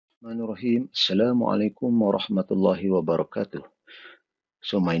Bismillahirrahmanirrahim. Assalamualaikum warahmatullahi wabarakatuh.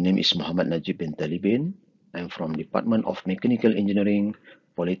 So my name is Muhammad Najip bin Talibin. I'm from Department of Mechanical Engineering,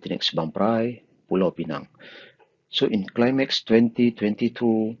 Politeknik Seberang Perai, Pulau Pinang. So in Climax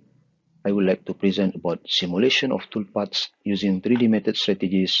 2022, I would like to present about simulation of toolpaths using 3D method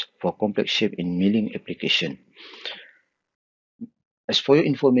strategies for complex shape in milling application. As for your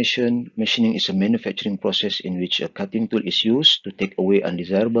information, machining is a manufacturing process in which a cutting tool is used to take away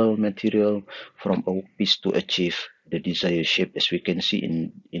undesirable material from a piece to achieve the desired shape, as we can see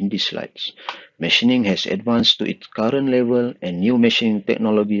in these slides. Machining has advanced to its current level and new machining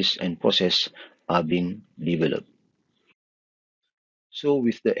technologies and process are being developed. So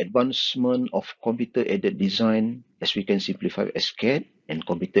with the advancement of computer-aided design, as we can simplify as CAD, and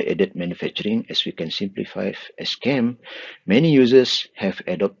computer-aided manufacturing, as we can simplify as CAM, many users have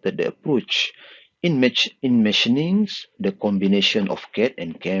adopted the approach. In machinings, the combination of CAD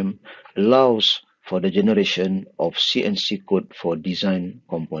and CAM allows for the generation of CNC code for design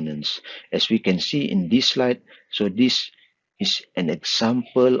components. As we can see in this slide, so this is an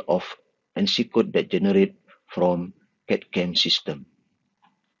example of NC code that generate from CAD-CAM system.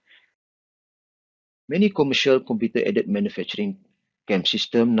 Many commercial computer-aided manufacturing CAM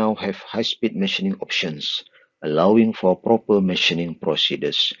systems now have high-speed machining options, allowing for proper machining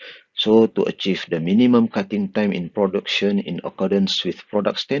procedures. So to achieve the minimum cutting time in production in accordance with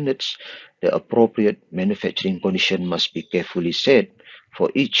product standards, the appropriate manufacturing condition must be carefully set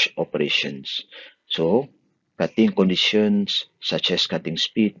for each operations. So cutting conditions such as cutting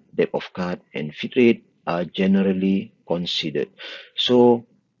speed, depth of cut, and feed rate are generally considered. So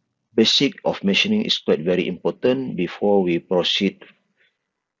basic of machining is quite very important before we proceed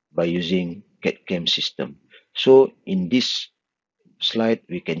by using CAD-CAM system. So in this slide,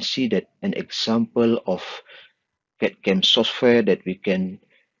 we can see that an example of CAD-CAM software that we can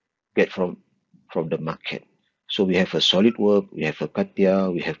get from the market. So we have a SolidWorks, we have a CATIA,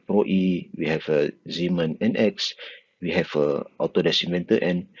 we have Pro-E, we have a Siemens NX, we have a Autodesk Inventor,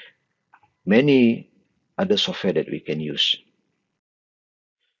 and many other software that we can use.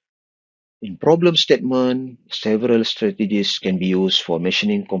 In problem statement, several strategies can be used for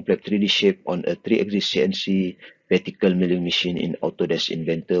machining complex 3D shape on a 3-axis CNC vertical milling machine in Autodesk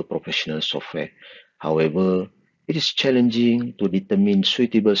Inventor professional software. However, it is challenging to determine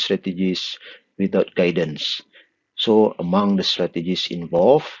suitable strategies without guidance. So among the strategies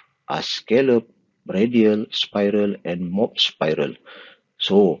involved are scallop, radial, spiral, and mob spiral.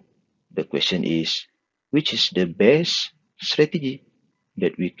 So the question is, which is the best strategy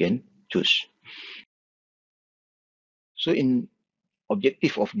that we can choose? So in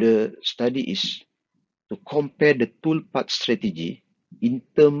objective of the study is to compare the toolpath strategy in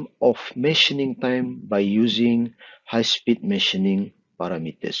terms of machining time by using high-speed machining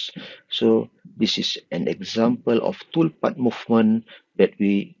parameters. So this is an example of toolpath movement that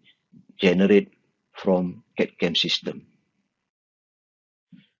we generate from CAD-CAM system.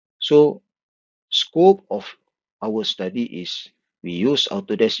 So scope of our study is we use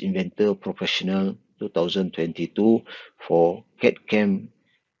Autodesk Inventor Professional 2022 for CAD-CAM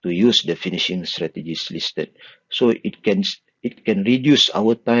to use the finishing strategies listed. So it can reduce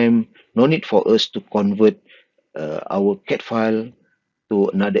our time. No need for us to convert our CAD file to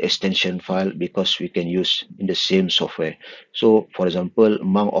another extension file because we can use in the same software. So for example,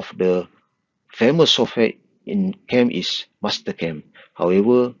 among of the famous software in CAM is MasterCAM.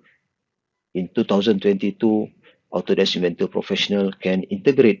 However, in 2022, Autodesk Inventor Professional can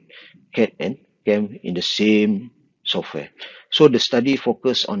integrate CAD and CAM in the same software. So the study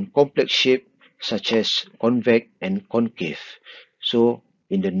focused on complex shape such as convex and concave. So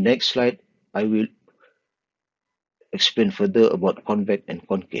in the next slide, I will explain further about convex and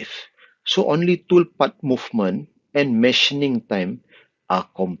concave. So only toolpath movement and machining time are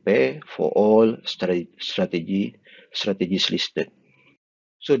compared for all strategies listed.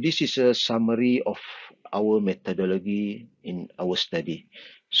 So this is a summary of our methodology in our study.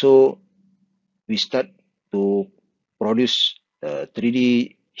 So we start to produce a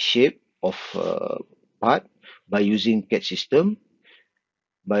 3D shape of part by using CAD system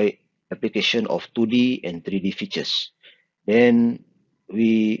by application of 2D and 3D features. Then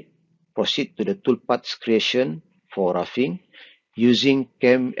we proceed to the toolpaths creation for roughing using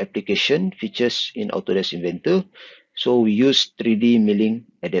CAM application features in Autodesk Inventor. So we use 3D milling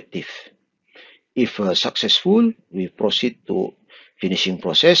adaptive. If successful, we proceed to finishing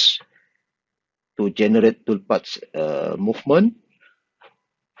process to generate toolpaths movement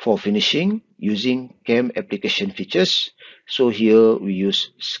for finishing using CAM application features. So here we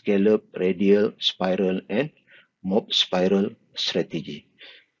use scallop, radial, spiral, and mob spiral strategy.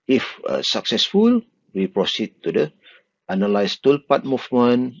 If successful, we proceed to the analyze toolpath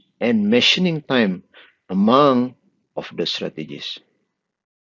movement and machining time among of the strategies.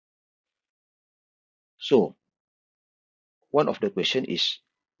 So one of the question is,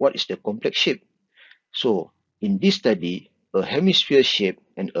 what is the complex shape? So in this study, a hemisphere shape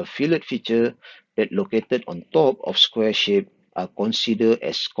and a fillet feature that located on top of square shape are considered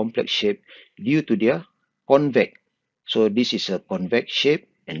as complex shape due to their convex. So this is a convex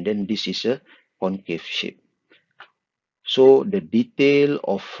shape and then this is a concave shape. So the detail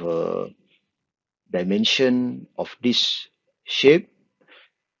of dimension of this shape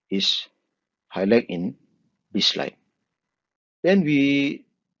is highlighted in this slide. Then we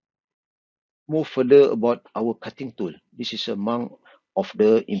move further about our cutting tool. This is among of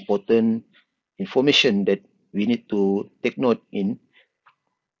the important information that we need to take note in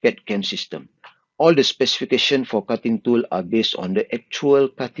CAD/CAM system. All the specification for cutting tool are based on the actual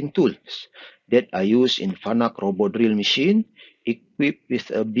cutting tools that are used in Fanuc robot drill machine equipped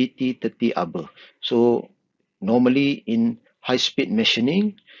with a BT30 arbor. So normally in high-speed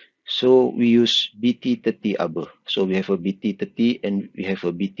machining, so we use BT30 arbor. So we have a BT30 and we have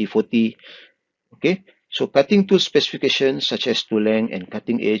a BT40. Okay, so cutting tool specifications such as tool length and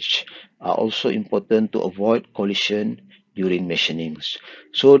cutting edge are also important to avoid collision during machinings.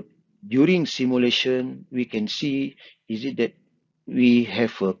 So during simulation, we can see is it that we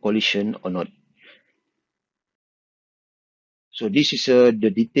have a collision or not. So this is the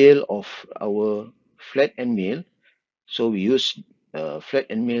detail of our flat end mill. So we use flat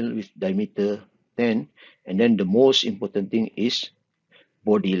end mill with diameter 10, and then the most important thing is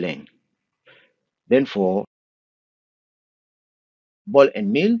body length. Then for ball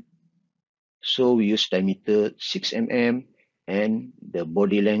and mill, so we use diameter 6 mm and the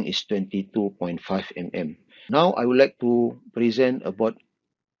body length is 22.5 mm. Now I would like to present about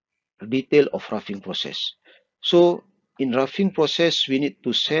the detail of roughing process. So in roughing process, we need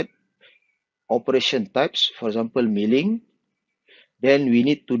to set operation types, for example, milling. Then we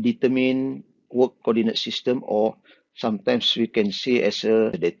need to determine work coordinate system, or sometimes we can say as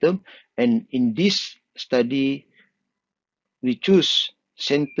a datum. And in this study, we choose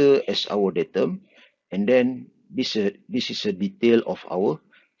center as our datum, and then this is a detail of our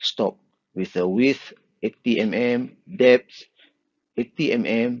stock with a width 80 mm, depth 80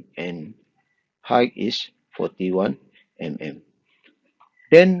 mm, and height is 41 mm.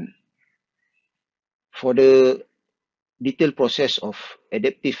 Then for the detailed process of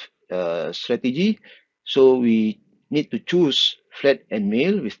adaptive strategy, so we need to choose flat end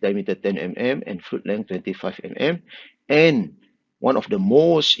mill with diameter 10 mm and flute length 25 mm. And one of the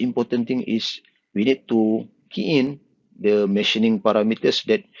most important thing is we need to key in the machining parameters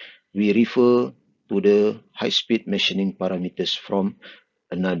that we refer to the high speed machining parameters from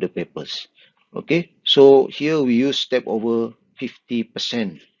another papers. Okay, so here we use step over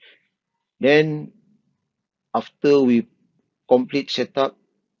 50%. Then after we complete setup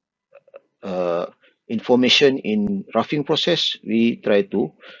information in roughing process, we try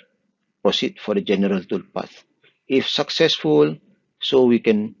to proceed for the general toolpath. If successful, so we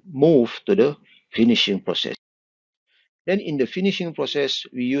can move to the finishing process. Then in the finishing process,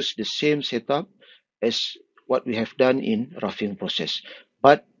 we use the same setup as what we have done in roughing process.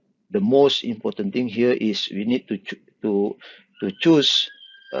 But the most important thing here is we need to choose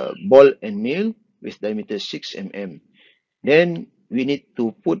ball and mill with diameter 6 mm. Then we need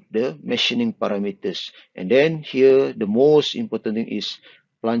to put the machining parameters. And then here, the most important thing is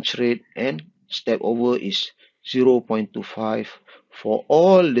plunge rate and step over is 0.25 for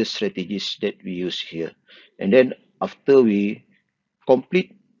all the strategies that we use here. And then after we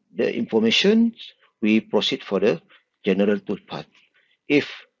complete the information, we proceed for the general toolpath. If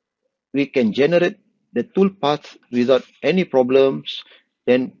we can generate the toolpath without any problems,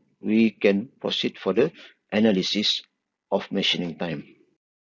 then we can proceed for the analysis of machining time.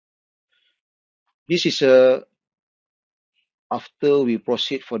 This is after we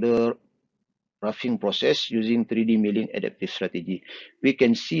proceed for the roughing process using 3D milling adaptive strategy. We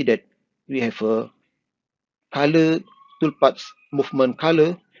can see that we have a color toolpath movement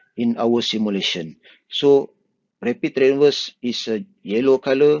color in our simulation. So rapid reverse is a yellow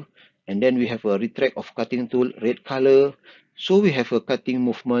color, and then we have a retract of cutting tool red color. So we have a cutting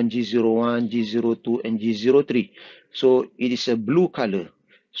movement G01, G02, and G03. So it is a blue color.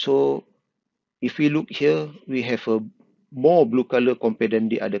 So if we look here, we have a more blue color compared than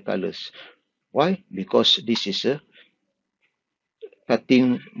the other colors. Why? Because this is a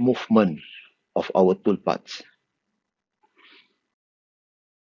cutting movement of our toolpaths.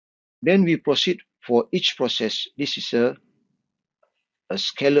 Then we proceed for each process. This is a a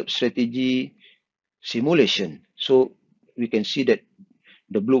scallop strategy simulation. So we can see that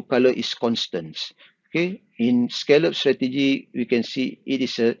the blue color is constant. Okay, in scallop strategy, we can see it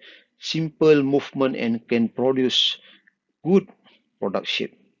is a simple movement and can produce good product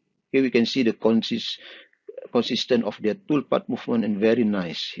shape. Okay, we can see the consistent of their toolpath movement and very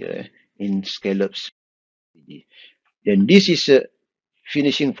nice here in scallop strategy. Then this is a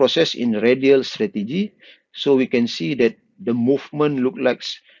finishing process in radial strategy. So we can see that the movement look like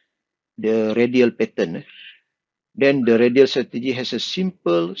the radial pattern. Then the radial strategy has a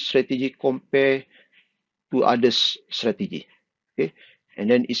simple strategy compared to others strategy. Okay, and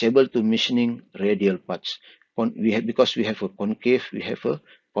then it's able to machining radial parts. We have, because we have a concave, we have a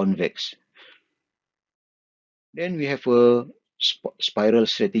convex. Then we have a spiral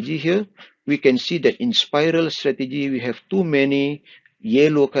strategy here. We can see that in spiral strategy we have too many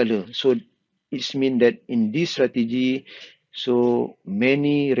yellow color. So it means that in this strategy, so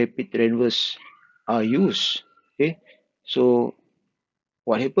many rapid reverse are used. Okay, so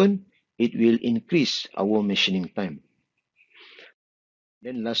what happened? It will increase our machining time.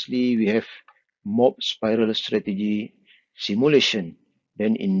 Then lastly, we have mob spiral strategy simulation.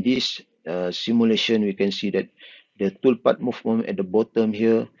 Then in this simulation, we can see that the toolpath movement at the bottom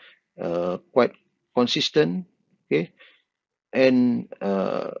here quite consistent. Okay, and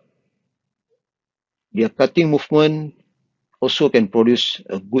their cutting movement also can produce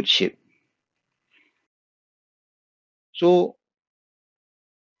a good shape. So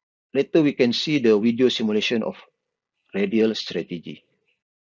later we can see the video simulation of radial strategy.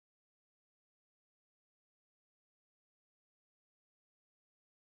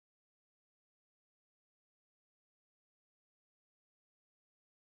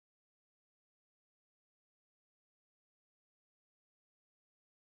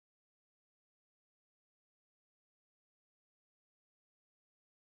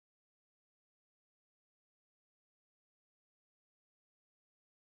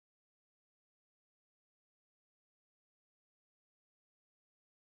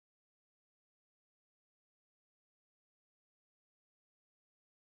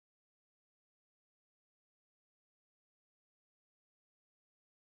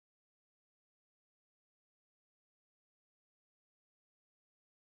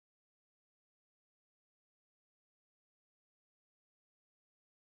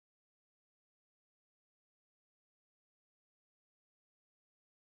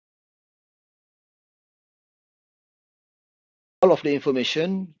 All of the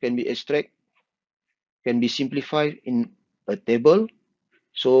information can be extracted, can be simplified in a table.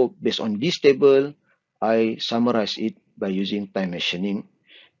 So based on this table, I summarize it by using time machining,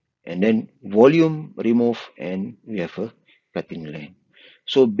 and then volume remove, and we have a cutting length.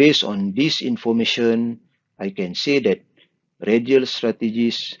 So based on this information, I can say that radial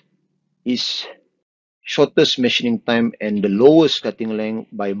strategies is shortest machining time and the lowest cutting length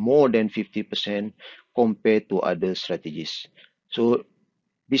by more than 50% compared to other strategies. So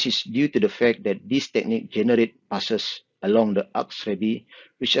this is due to the fact that this technique generates passes along the arcs ready,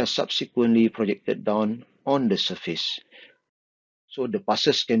 which are subsequently projected down on the surface. So the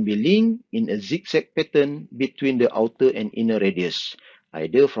passes can be linked in a zigzag pattern between the outer and inner radius,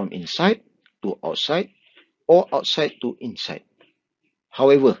 either from inside to outside or outside to inside.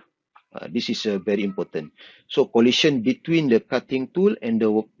 However, this is very important. So collision between the cutting tool and the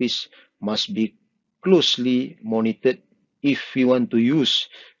workpiece must be closely monitored if we want to use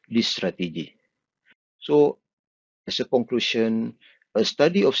this strategy. So as a conclusion, a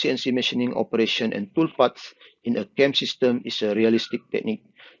study of CNC machining operation and toolpaths in a CAM system is a realistic technique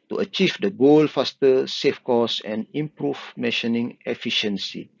to achieve the goal faster, save costs, and improve machining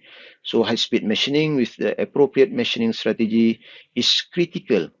efficiency. So high-speed machining with the appropriate machining strategy is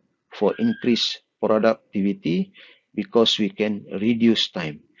critical for increased productivity because we can reduce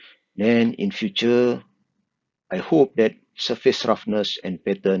time. Then in future, I hope that surface roughness and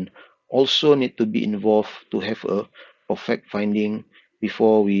pattern also need to be involved to have a perfect finding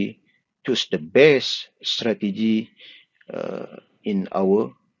before we choose the best strategy in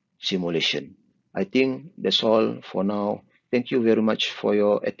our simulation. I think that's all for now. Thank you very much for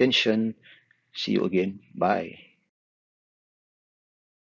your attention. See you again. Bye.